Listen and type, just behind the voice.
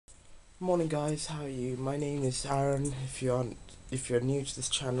Morning guys, how are you? My name is Aaron. If you're new to this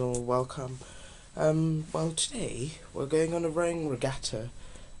channel, welcome. Well, today we're going on a rowing regatta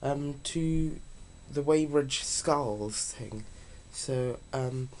to the Weybridge Sculls thing. So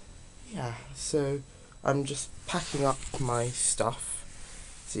yeah, so I'm just packing up my stuff,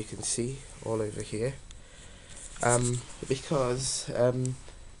 as you can see all over here, because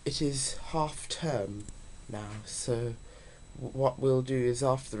it is half term now. So what we'll do is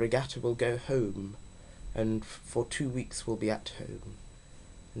after the regatta we'll go home, and for 2 weeks we'll be at home,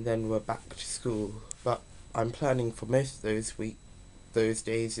 and then we're back to school. But I'm planning for most of those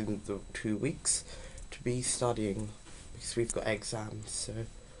days in the 2 weeks to be studying, because we've got exams. So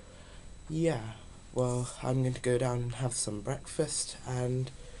yeah, well, I'm going to go down and have some breakfast,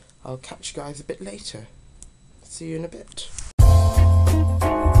 and I'll catch you guys a bit later. See you in a bit.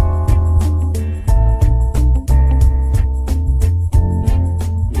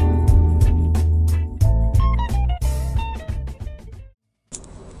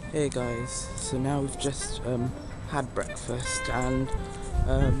 Hey guys, so now we've just had breakfast, and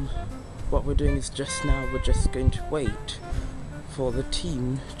what we're doing is we're just going to wait for the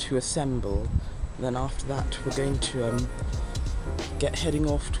team to assemble, and then after that we're going to heading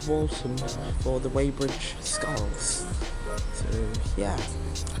off to Walton for the Weybridge Sculls. So yeah,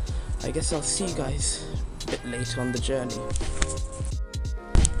 I guess I'll see you guys a bit later on the journey.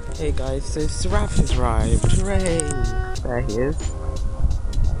 Hey guys, so Sarath has arrived. Hooray! There he is,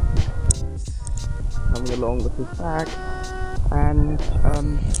 coming along with his bag, and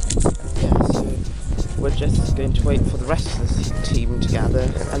yeah, so we're just going to wait for the rest of the team to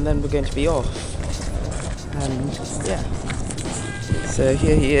gather, and then we're going to be off. And yeah, so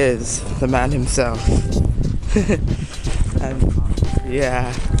here he is, the man himself. And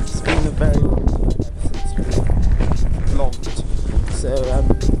yeah, it's been a very long time ever since we vlogged. So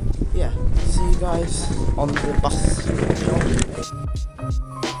yeah, see you guys on the bus.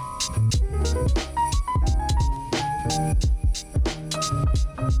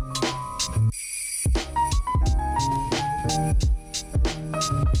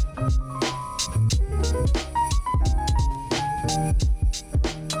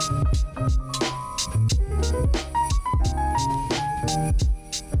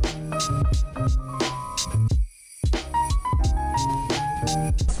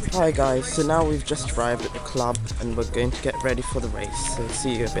 Hi guys, so now we've just arrived at the club and we're going to get ready for the race, so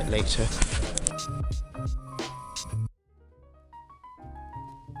see you a bit later.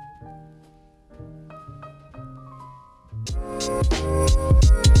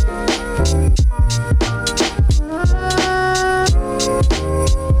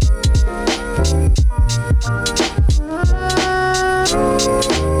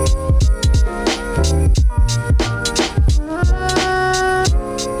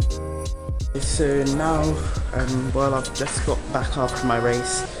 So now, well, I've just got back after my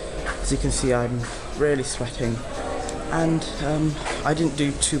race. As you can see, I'm really sweating, and I didn't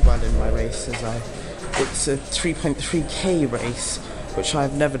do too well in my race, as it's a 3.3k race, which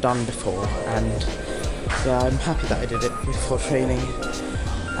I've never done before, and yeah, I'm happy that I did it before training.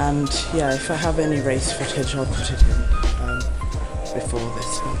 And yeah, if I have any race footage, I'll put it in before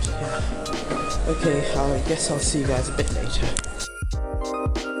this, but yeah. Okay, I guess I'll see you guys a bit later.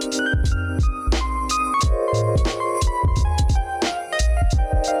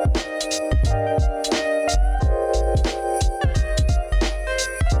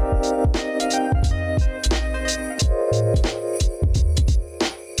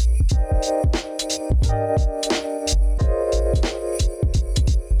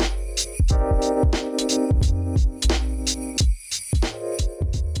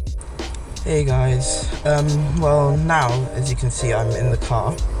 Hey guys, well now, as you can see, I'm in the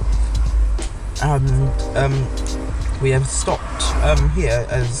car, and we have stopped here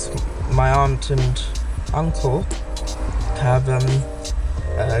as my aunt and uncle have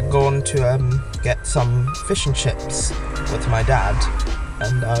gone to get some fish and chips with my dad,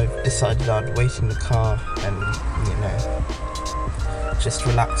 and I've decided I'd wait in the car and, you know, just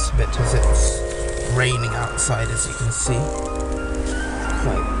relax a bit, as it's raining outside, as you can see,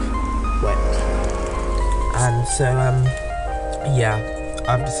 quite wet. And so yeah,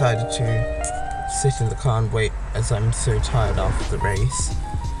 I've decided to sit in the car and wait, as I'm so tired after the race.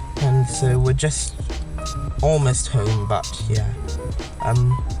 And so we're just almost home, but yeah,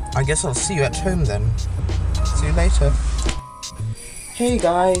 I guess I'll see you at home then. See you later. Hey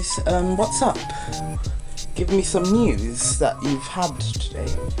guys, what's up? Give me some news that you've had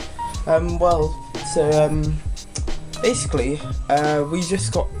today. Well, so basically,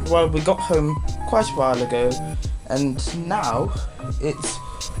 we got home quite a while ago, and now it's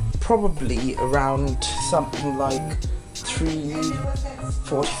probably around something like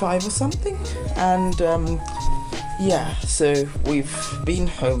 3:45 or something, and yeah, so we've been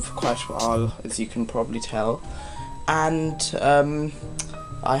home for quite a while, as you can probably tell, and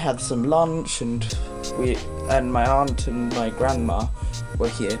I had some lunch, and my aunt and my grandma were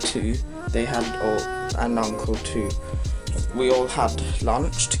here too. They had and uncle too. We all had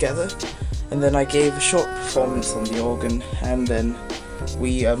lunch together, and then I gave a short performance on the organ, and then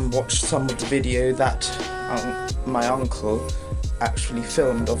we watched some of the video that my uncle actually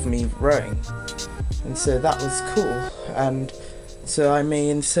filmed of me rowing, and so that was cool, and so I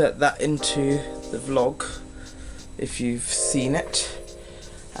may insert that into the vlog if you've seen it.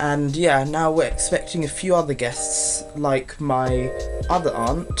 And yeah, now we're expecting a few other guests, like my other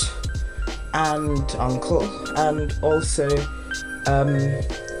aunt and uncle, and also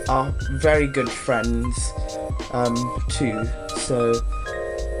our very good friends too. So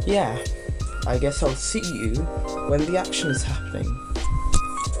yeah, I guess I'll see you when the action is happening.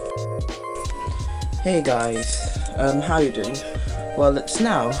 Hey guys, how you doing? Well, it's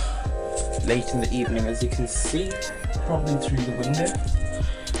now late in the evening, as you can see, probably through the window.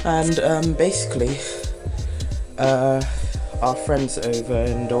 And basically, our friends are over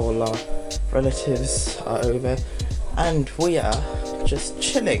and all our relatives are over, and we are just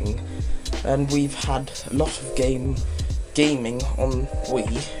chilling. And we've had a lot of gaming on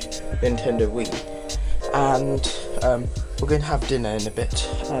Nintendo Wii, and we're going to have dinner in a bit.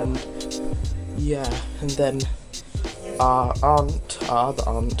 And yeah, and then our other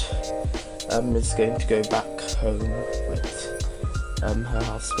aunt, is going to go back home with her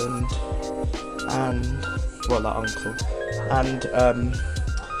husband and, well, our uncle, and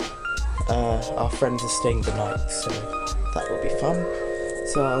our friends are staying the night, so that will be fun.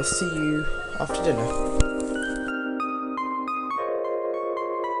 So I'll see you after dinner.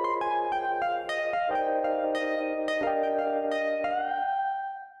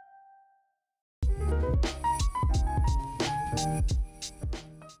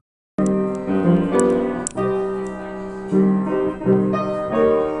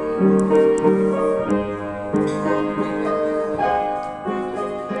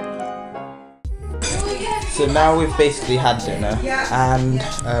 So now we've basically had dinner and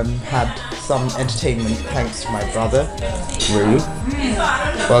had some entertainment thanks to my brother, Rue.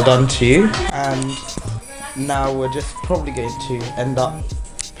 Well done to you. And now we're just probably going to end up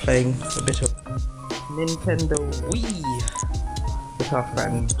playing a bit of Nintendo Wii with our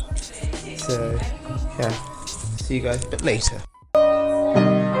friend. So yeah, see you guys a bit later.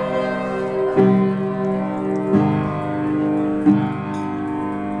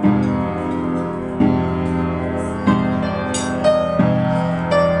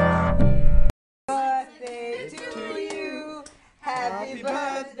 Happy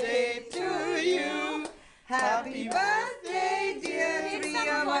birthday to you. Happy birthday, dear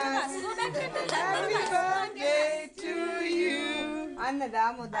Priyamas. Happy birthday to you. Anna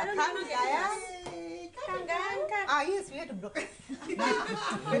Damoda. Yes, we have to block. Now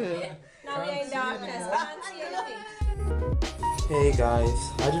we're in darkness. We can't see anything. Hey guys,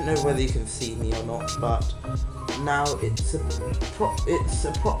 I don't know whether you can see me or not, but now it's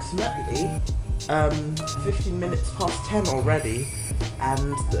approximately 15 minutes past 10 already,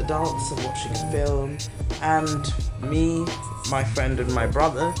 and the adults are watching a film, and me, my friend and my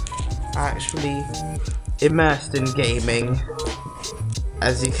brother are actually immersed in gaming,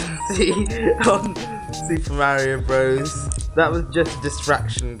 as you can see on Super Mario Bros. That was just a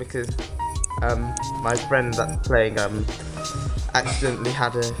distraction because my friend that's playing accidentally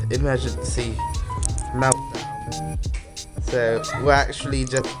had an emergency meltdown, so we're actually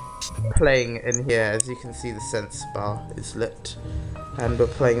just playing in here. As you can see, the sensor bar is lit and we're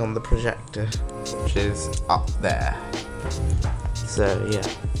playing on the projector, which is up there. So yeah,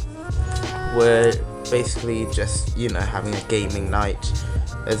 we're basically just, you know, having a gaming night,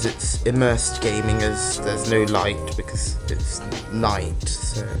 as it's immersed gaming, as there's no light because it's night.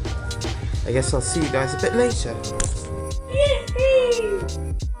 So I guess I'll see you guys a bit later.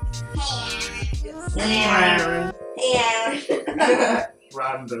 Hey Aaron.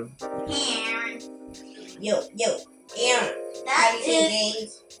 Random. Yo, Aaron. That's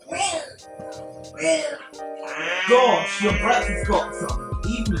it. Gosh, your breath has got some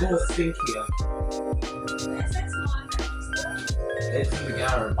even more stinkier. It's in the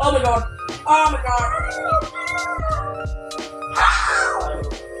garage. Oh my god. Oh my god.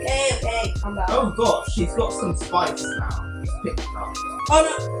 Okay, calm down. Oh gosh, she's got some spice now. It's picked up. Oh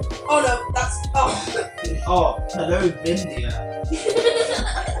no, that's, oh. Oh, hello, India.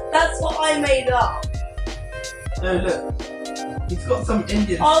 That's what I made up. No, look. He's got some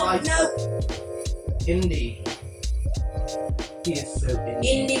Indian spice. no. Indie. He is so indie.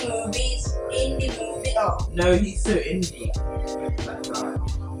 Indie movies. Oh. No, he's so indie. That guy.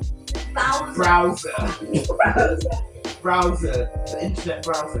 Browser. Browser. The internet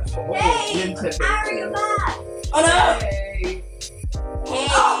browser. Hey, Nintendo. Aaron, back. Oh no. Hey. Hey.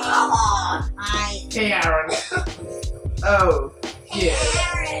 Oh, come on. Hey, Aaron. Oh, yeah.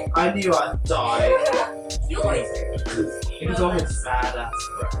 Aaron. I knew I'd die. It was all his badass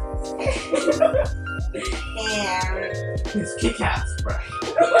breath. Aaron. His kick-ass breath.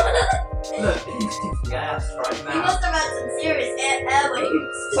 Look, he's kicking ass right You now. must have had some serious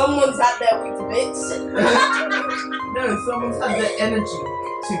airwaves. Someone's had their week bits. No, someone's had the energy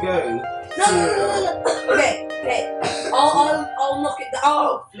to go. No. Okay. I'll knock it down.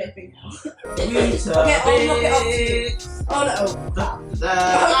 Oh, flipping. Okay, I'll knock it up to you. Oh no.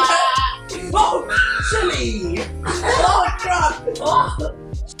 Oh, Chili! oh crap! Oh.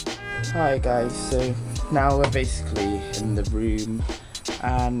 Hi guys, so now we're basically in the room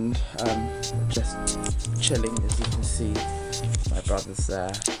and just chilling. As you can see, my brother's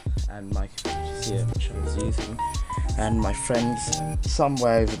there and my computer's here, which I was using, and my friend's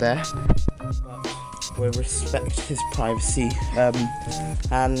somewhere over there. But we'll respect his privacy,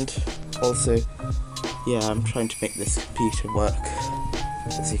 and also, yeah, I'm trying to make this computer work,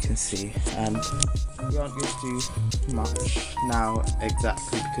 as you can see, and we aren't going to do much now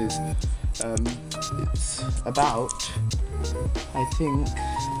exactly because it's about, I think,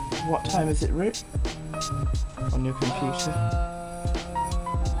 what time is it, Root? On your computer?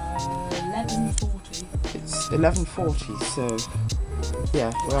 11:40. It's 11:40, so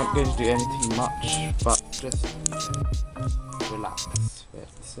yeah, we aren't going to do anything much, but just relax a bit.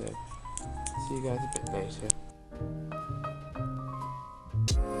 So see you guys a bit later.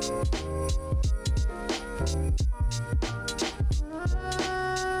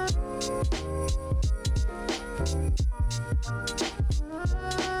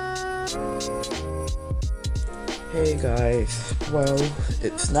 Hey guys, well,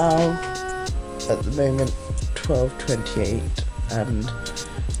 it's now at the moment 12:28 and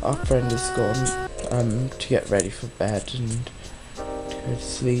our friend has gone to get ready for bed and to go to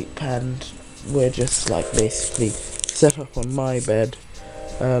sleep, and we're just like basically set up on my bed,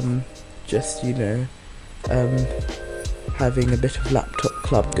 just, you know, having a bit of laptop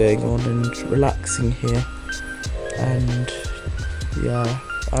club going on and relaxing here. And yeah,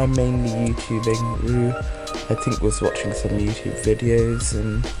 I'm mainly YouTubing. Rue, I think, was watching some YouTube videos,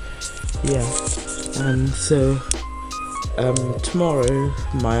 and yeah, and so tomorrow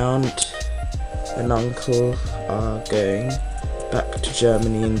my aunt and uncle are going back to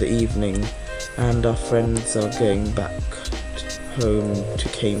Germany in the evening, and our friends are going back home to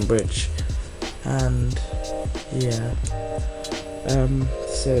Cambridge, and yeah,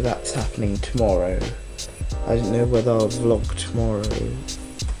 so that's happening tomorrow. I don't know whether I'll vlog tomorrow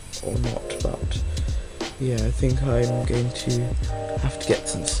or not, but yeah, I think I'm going to have to get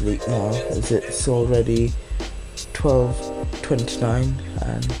some sleep now, as it's already 12:29,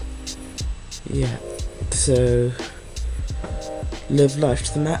 and yeah, so live life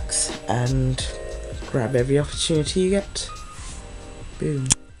to the max and grab every opportunity you get. Boom.